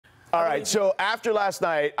All right, so after last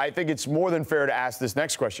night, I think it's more than fair to ask this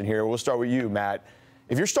next question here. We'll start with you, Matt.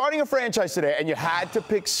 If you're starting a franchise today and you had to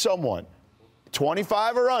pick someone,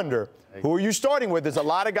 25 or under, who are you starting with? There's a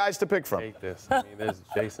lot of guys to pick from. I hate this. I mean, there's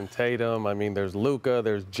Jason Tatum. I mean, there's Luka.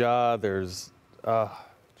 There's Ja. There's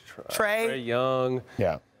Trae Young.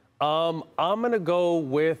 Yeah. I'm going to go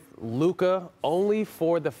with Luka only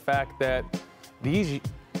for the fact that these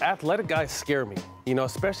athletic guys scare me, you know,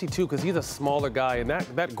 especially, too, because he's a smaller guy, and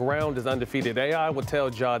that ground is undefeated. AI would tell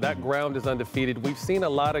Ja that ground is undefeated. We've seen a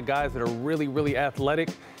lot of guys that are really, really athletic,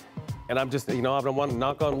 and I'm just, you know, I don't want to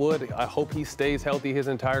knock on wood. I hope he stays healthy his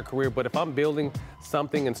entire career, but if I'm building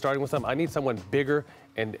something and starting with something, I need someone bigger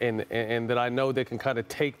and that I know that can kind of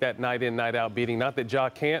take that night in, night out beating. Not that Ja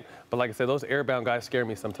can't, but like I said, those airbound guys scare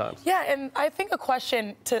me sometimes. Yeah, and I think a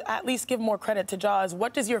question to at least give more credit to Ja is,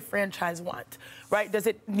 what does your franchise want, right? Does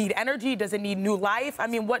it need energy? Does it need new life? I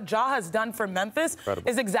mean, what Ja has done for Memphis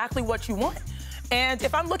is exactly what you want. And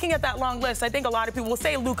if I'm looking at that long list, I think a lot of people will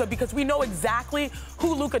say Luka because we know exactly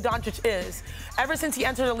who Luka Doncic is. Ever since he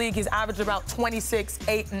entered the league, he's averaged about 26,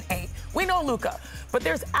 8, and 8. We know Luka. But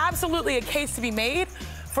there's absolutely a case to be made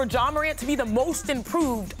for Ja Morant to be the most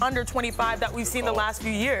improved under 25 that we've seen the last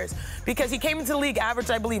few years. Because he came into the league, averaged,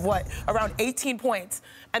 I believe, around 18 points.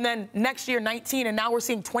 And then next year, 19, and now we're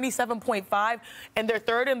seeing 27.5, and they're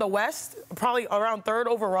third in the West, probably around third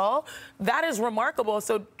overall. That is remarkable.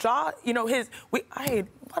 So Ja, you know, why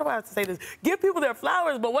do I have to say this? Give people their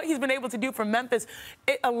flowers, but what he's been able to do for Memphis,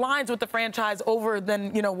 it aligns with the franchise over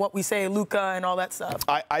than, you know, what we say, Luka and all that stuff.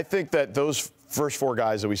 I think that those first four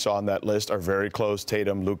guys that we saw on that list are very close: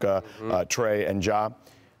 Tatum, Luka, Trae, and Ja.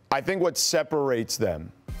 I think what separates them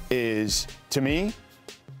is, to me,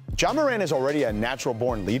 Ja Morant is already a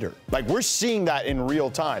natural-born leader. Like, we're seeing that in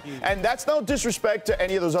real time. And that's no disrespect to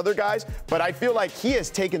any of those other guys, but I feel like he has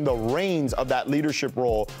taken the reins of that leadership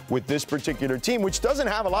role with this particular team, which doesn't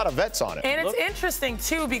have a lot of vets on it. And it's interesting,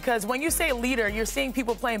 too, because when you say leader, you're seeing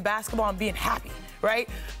people playing basketball and being happy, right?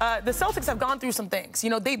 The Celtics have gone through some things. You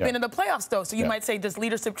know, they've been in the playoffs, though, so you might say, does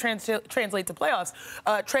leadership translate to playoffs?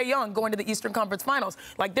 Trae Young going to the Eastern Conference Finals.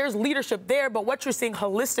 Like, there's leadership there, but what you're seeing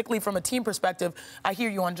holistically from a team perspective, I hear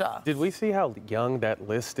you on Ja. Did we see how young that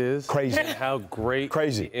list is? Crazy. And how great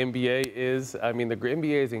the NBA is? I mean, the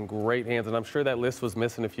NBA is in great hands, and I'm sure that list was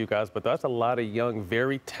missing a few guys, but that's a lot of young,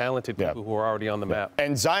 very talented people who are already on the map.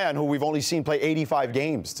 And Zion, who we've only seen play 85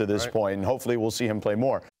 games to this point, and hopefully we'll see him play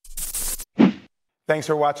more. Thanks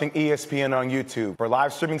for watching ESPN on YouTube. For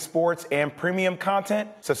live streaming sports and premium content,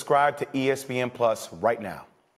 subscribe to ESPN Plus right now.